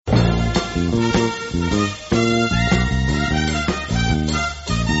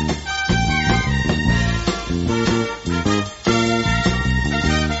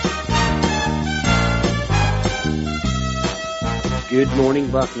Good morning,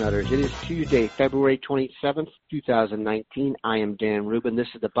 Bucknutters. It is Tuesday, February 27th, 2019. I am Dan Rubin. This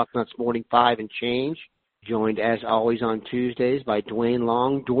is the Bucknuts Morning 5 and Change, joined as always on Tuesdays by Duane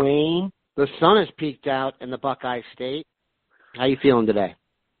Long. Duane, the sun has peeked out in the Buckeye State. How you feeling today?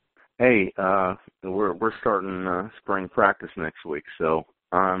 Hey, we're starting spring practice next week, so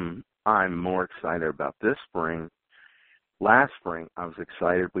I'm more excited about this spring. Last spring, I was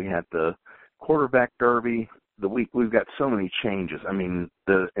excited. We had the quarterback derby. We've got so many changes. I mean,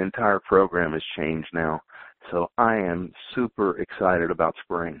 the entire program has changed now. So I am super excited about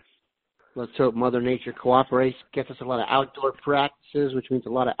spring. Let's hope Mother Nature cooperates, gets us a lot of outdoor practices, which means a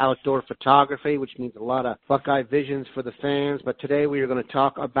lot of outdoor photography, which means a lot of Buckeye visions for the fans. But today we are going to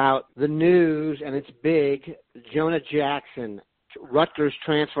talk about the news, and it's big. Jonah Jackson, Rutgers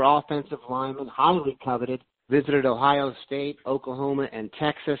transfer offensive lineman, highly coveted, visited Ohio State, Oklahoma, and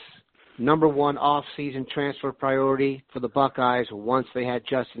Texas. Number one off-season transfer priority for the Buckeyes once they had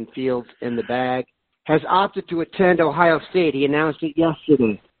Justin Fields in the bag. Has opted to attend Ohio State. He announced it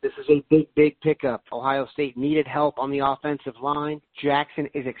yesterday. This is a big pickup. Ohio State needed help on the offensive line. Jackson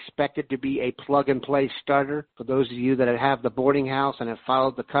is expected to be a plug-and-play starter. For those of you that have the boarding house and have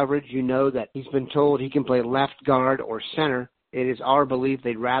followed the coverage, you know that he's been told he can play left guard or center. It is our belief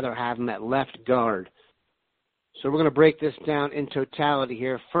they'd rather have him at left guard. So we're going to break this down in totality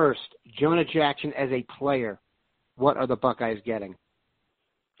here. First, Jonah Jackson as a player. What are the Buckeyes getting?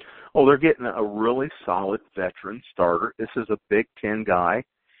 Oh, they're getting a really solid veteran starter. This is a Big Ten guy.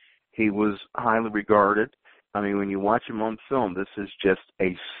 He was highly regarded. I mean, when you watch him on film, this is just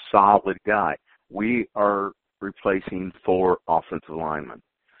a solid guy. We are replacing 4 offensive linemen.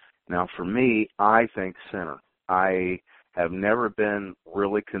 Now, for me, I think center. I have never been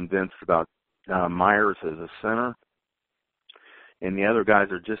really convinced about Myers as a center, and the other guys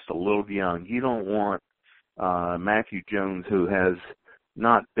are just a little young. You don't want Matthew Jones, who has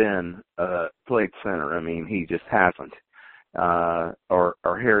not been played center. I mean, he just hasn't. Or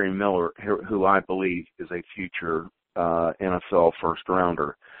Harry Miller, who I believe is a future NFL first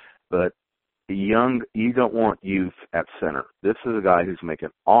rounder. But you don't want youth at center. This is a guy who's making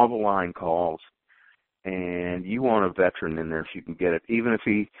all the line calls. And you want a veteran in there if you can get it. Even if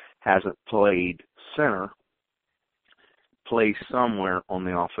he hasn't played center, play somewhere on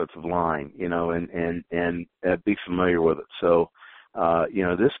the offensive line, and be familiar with it. So,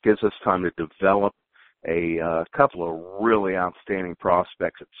 this gives us time to develop a couple of really outstanding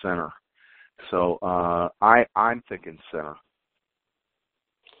prospects at center. So I'm thinking center.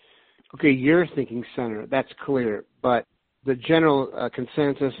 Okay, you're thinking center. That's clear. But the general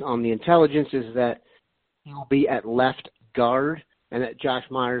consensus on the intelligence is that he will be at left guard and that Josh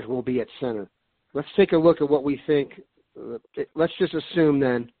Myers will be at center. Let's take a look at what we think. Let's just assume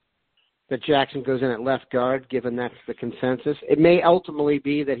then that Jackson goes in at left guard, given that's the consensus. It may ultimately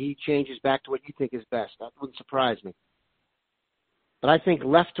be that he changes back to what you think is best. That wouldn't surprise me. But I think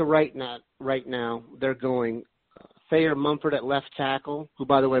left to right now they're going Thayer Mumford at left tackle, who,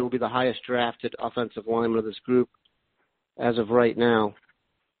 by the way, will be the highest drafted offensive lineman of this group as of right now.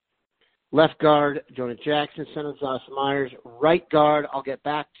 Left guard, Jonah Jackson. Center, Josh Myers. Right guard, I'll get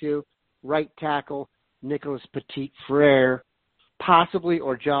back to. Right tackle, Nicholas Petit-Frere, possibly,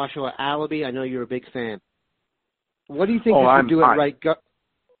 or Joshua Alabi. I know you're a big fan. What do you think this will do at right guard?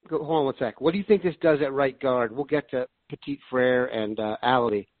 Hold on one sec. What do you think this does at right guard? We'll get to Petit-Frere and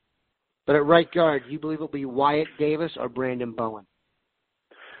Alabi. But at right guard, do you believe it'll be Wyatt Davis or Brandon Bowen?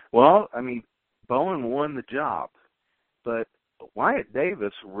 Well, I mean, Bowen won the job, but Wyatt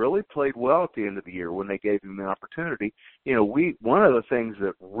Davis really played well at the end of the year when they gave him the opportunity. One of the things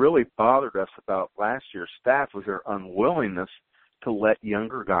that really bothered us about last year's staff was their unwillingness to let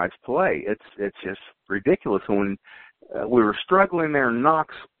younger guys play. It's just ridiculous. When we were struggling there,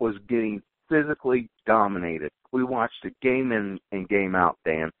 Knox was getting physically dominated. We watched it game in and game out,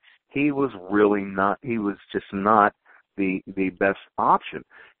 Dan. He was just not the best option.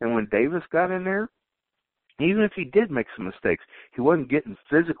 And when Davis got in there, even if he did make some mistakes, he wasn't getting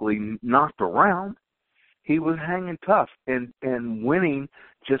physically knocked around. He was hanging tough and winning.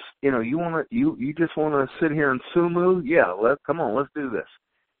 Just you just want to sit here and sumo. Yeah, come on, let's do this.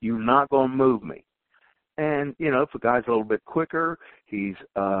 You're not going to move me. And if a guy's a little bit quicker, he's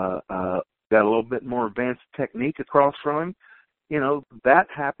got a little bit more advanced technique across from him. That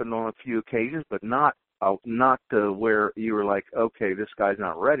happened on a few occasions, but not to where you were like, okay, this guy's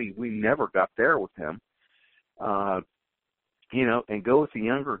not ready. We never got there with him. And go with the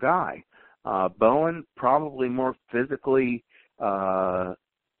younger guy. Bowen, probably more physically a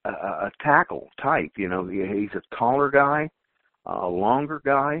tackle type. You know, he's a taller guy, a longer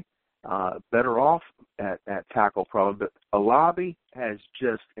guy, better off at tackle probably. But Alabi has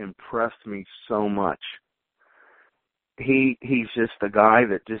just impressed me so much. He's just a guy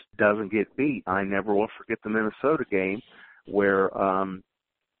that just doesn't get beat. I never will forget the Minnesota game where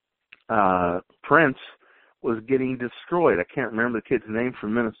Prince was getting destroyed. I can't remember the kid's name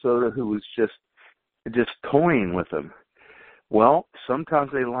from Minnesota who was just toying with him. Well,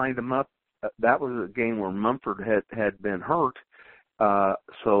 sometimes they lined him up. That was a game where Mumford had been hurt.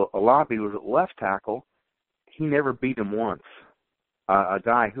 So Alabi was at left tackle. He never beat him once. A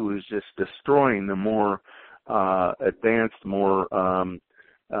guy who was just destroying the more advanced, more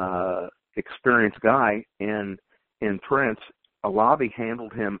experienced guy in Prince. Alabi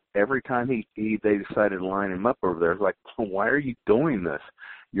handled him every time they decided to line him up over there. It's like, why are you doing this?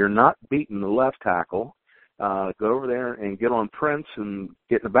 You're not beating the left tackle. Go over there and get on Prince and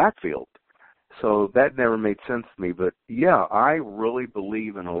get in the backfield. So that never made sense to me. But, yeah, I really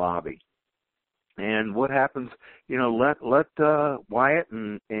believe in Alabi. And what happens, you know, let Wyatt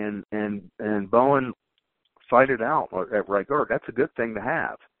and Bowen fight it out at right guard. That's a good thing to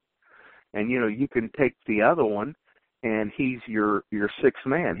have. And, you know, you can take the other one, and he's your sixth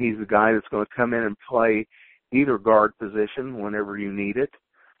man. He's the guy that's going to come in and play either guard position whenever you need it.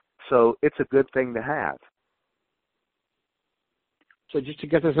 So it's a good thing to have. So just to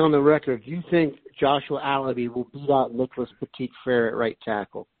get this on the record, do you think Joshua Alabi will beat out Nicholas Petit-Frere at right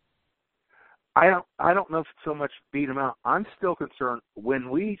tackle? I don't know if it's so much beat him out. I'm still concerned when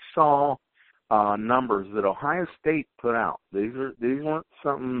we saw numbers that Ohio State put out. These weren't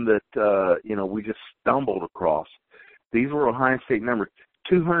something that you know, we just stumbled across. These were Ohio State numbers.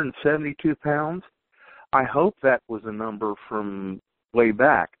 272 pounds. I hope that was a number from way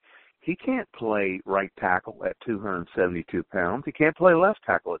back. He can't play right tackle at 272 pounds. He can't play left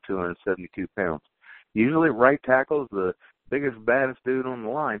tackle at 272 pounds. Usually right tackle is the biggest, baddest dude on the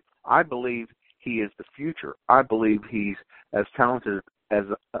line. I believe he is the future. I believe he's as talented as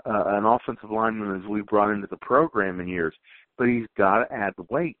an offensive lineman as we've brought into the program in years. But he's got to add the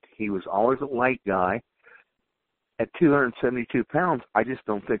weight. He was always a light guy. At 272 pounds, I just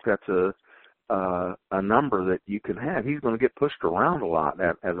don't think that's a number that you can have. He's going to get pushed around a lot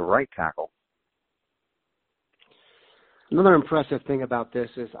as a right tackle. Another impressive thing about this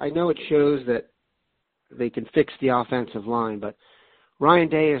is I know it shows that they can fix the offensive line, but Ryan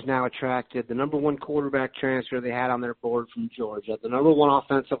Day has now attracted the number one quarterback transfer they had on their board from Georgia, the number one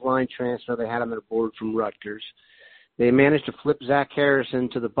offensive line transfer they had on their board from Rutgers. They managed to flip Zach Harrison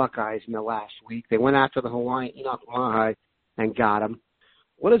to the Buckeyes in the last week. They went after the Hawaiian Enoch Mahai and got him.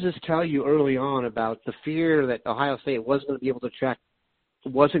 What does this tell you early on about the fear that Ohio State wasn't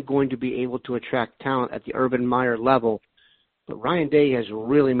going to be able to attract talent at the Urban Meyer level? But Ryan Day has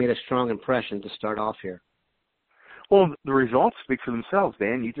really made a strong impression to start off here. Well, the results speak for themselves,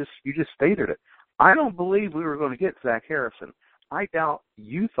 Dan. You just stated it. I don't believe we were going to get Zach Harrison. I doubt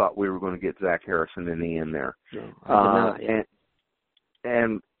you thought we were going to get Zach Harrison in the end there. No, I did not.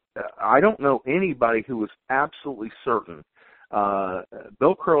 And I don't know anybody who was absolutely certain.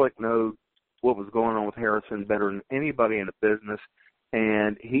 Bill Kurlick knew what was going on with Harrison better than anybody in the business,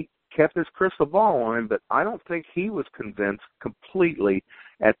 and he kept his crystal ball on him, but I don't think he was convinced completely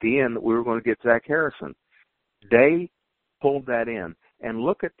at the end that we were going to get Zach Harrison. Day pulled that in. And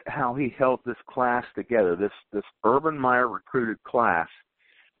look at how he held this class together, this Urban Meyer recruited class.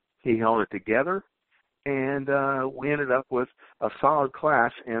 He held it together, and we ended up with a solid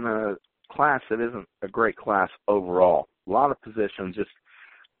class and a class that isn't a great class overall. A lot of positions just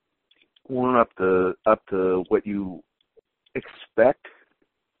weren't up to what you expect.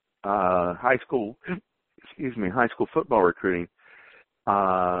 High school football recruiting.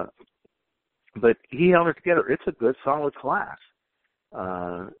 But he held it together. It's a good, solid class.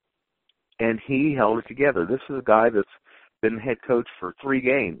 And he held it together. This is a guy that's been head coach for 3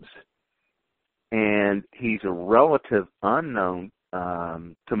 games. And he's a relative unknown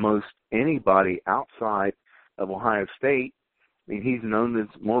to most anybody outside of Ohio State. I mean, he's known as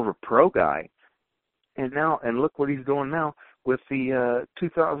more of a pro guy. And look what he's doing now with the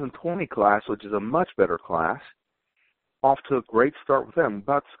 2020 class, which is a much better class. Off to a great start with them.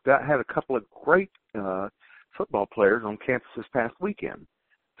 Bucks had a couple of great football players on campus this past weekend.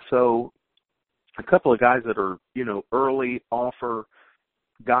 So a couple of guys that are, you know, early offer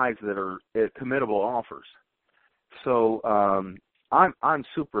guys that are committable offers. So I'm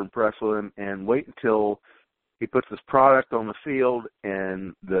super impressed with him, and wait until he puts his product on the field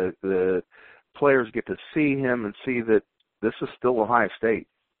and the players get to see him and see that this is still Ohio State.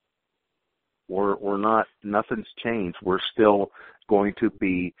 We're not, nothing's changed. We're still going to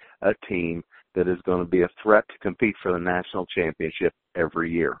be a team that is going to be a threat to compete for the national championship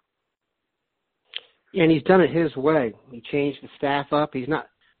every year. And he's done it his way. He changed the staff up.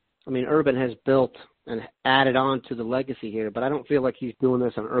 Urban has built and added on to the legacy here, but I don't feel like he's doing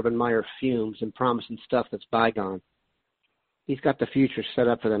this on Urban Meyer fumes and promising stuff that's bygone. He's got the future set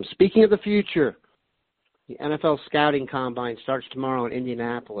up for them. Speaking of the future, the NFL Scouting Combine starts tomorrow in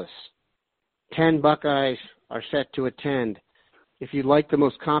Indianapolis. 10 Buckeyes are set to attend. If you'd like the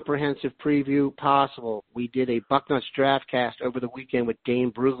most comprehensive preview possible, we did a Bucknuts Draftcast over the weekend with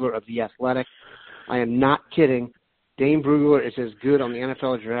Dane Brugler of The Athletic. I am not kidding. Dane Brugler is as good on the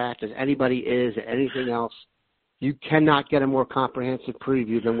NFL draft as anybody is at anything else. You cannot get a more comprehensive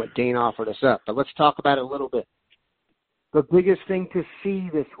preview than what Dane offered us up. But let's talk about it a little bit. The biggest thing to see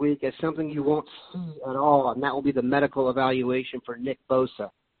this week is something you won't see at all, and that will be the medical evaluation for Nick Bosa.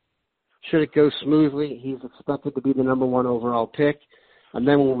 Should it go smoothly, he's expected to be the number 1 overall pick, and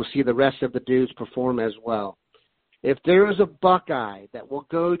then we'll see the rest of the dudes perform as well. If there is a Buckeye that will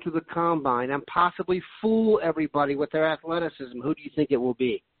go to the Combine and possibly fool everybody with their athleticism, who do you think it will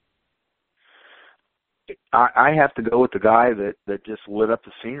be? I have to go with the guy that just lit up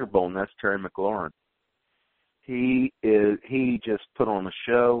the Senior Bowl, and that's Terry McLaurin. He just put on a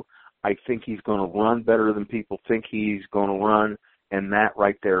show. I think he's going to run better than people think he's going to run, and that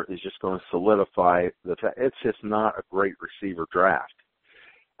right there is just going to solidify the fact it's just not a great receiver draft.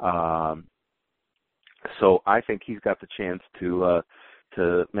 So I think he's got the chance to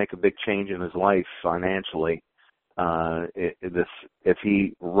make a big change in his life financially. If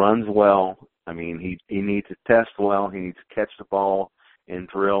he runs well, he needs to test well. He needs to catch the ball in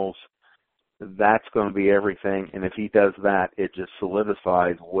drills. That's going to be everything. And if he does that, it just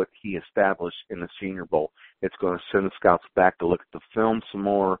solidifies what he established in the Senior Bowl. It's going to send the scouts back to look at the film some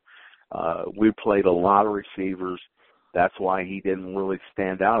more. We played a lot of receivers. That's why he didn't really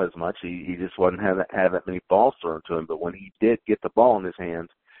stand out as much. He just wasn't have that many balls thrown to him. But when he did get the ball in his hands,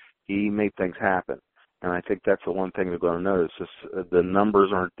 he made things happen. And I think that's the one thing they're going to notice. The numbers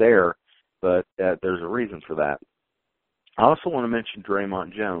aren't there, but there's a reason for that. I also want to mention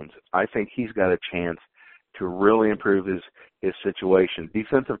Draymond Jones. I think he's got a chance to really improve his situation.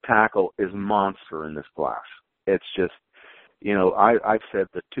 Defensive tackle is monster in this class. It's just, I've said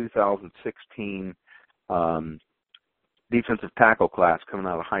the 2016 defensive tackle class coming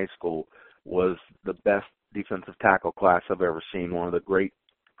out of high school was the best defensive tackle class I've ever seen, one of the great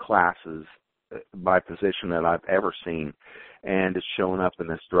classes by position that I've ever seen, and it's showing up in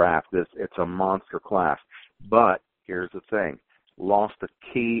this draft. It's a monster class. But here's the thing. Lost a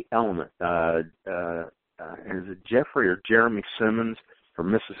key element. Is it Jeffrey or Jeremy Simmons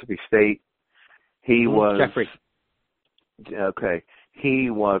from Mississippi State? He was Jeffrey. Okay. He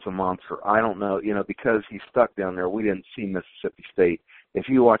was a monster. I don't know, because he's stuck down there, we didn't see Mississippi State. If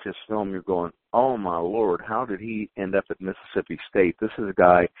you watch his film, you're going, oh, my Lord, how did he end up at Mississippi State? This is a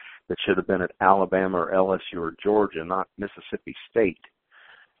guy that should have been at Alabama or LSU or Georgia, not Mississippi State.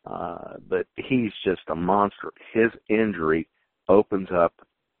 But he's just a monster. His injury opens up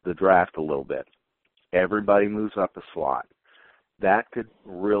the draft a little bit. Everybody moves up a slot. That could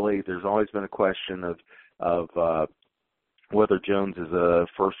really, there's always been a question of whether Jones is a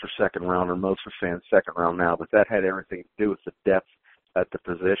first or second rounder. Most are saying second round now, but that had everything to do with the depth at the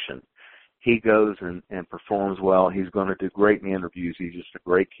position. He goes and performs well. He's going to do great in the interviews. He's just a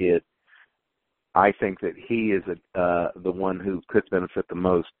great kid. I think that he is the one who could benefit the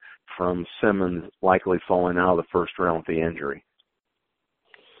most from Simmons likely falling out of the first round with the injury.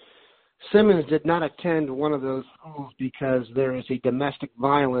 Simmons did not attend one of those schools because there is a domestic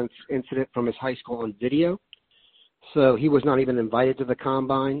violence incident from his high school on video. So he was not even invited to the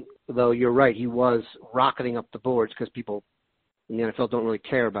Combine, though you're right, he was rocketing up the boards because people in the NFL don't really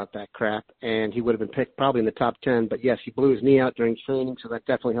care about that crap, and he would have been picked probably in the top 10. But, yes, he blew his knee out during training, so that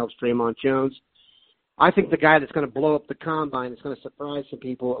definitely helps Draymond Jones. I think the guy that's going to blow up the Combine, that's going to surprise some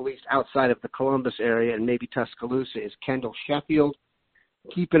people, at least outside of the Columbus area and maybe Tuscaloosa, is Kendall Sheffield.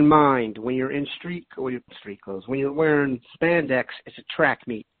 Keep in mind, when you're in street clothes, when you're wearing spandex, it's a track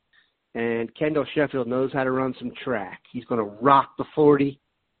meet. And Kendall Sheffield knows how to run some track. He's going to rock the 40.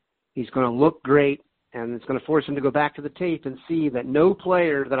 He's going to look great, and it's going to force him to go back to the tape and see that no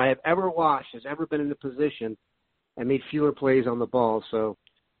player that I have ever watched has ever been in the position and made fewer plays on the ball. So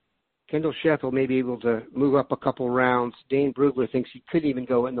Kendall Sheffield may be able to move up a couple rounds. Dane Brugler thinks he could even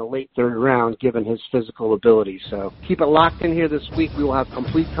go in the late third round given his physical ability. So keep it locked in here this week. We will have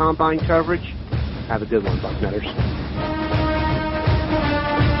complete Combine coverage. Have a good one, Bucknutters.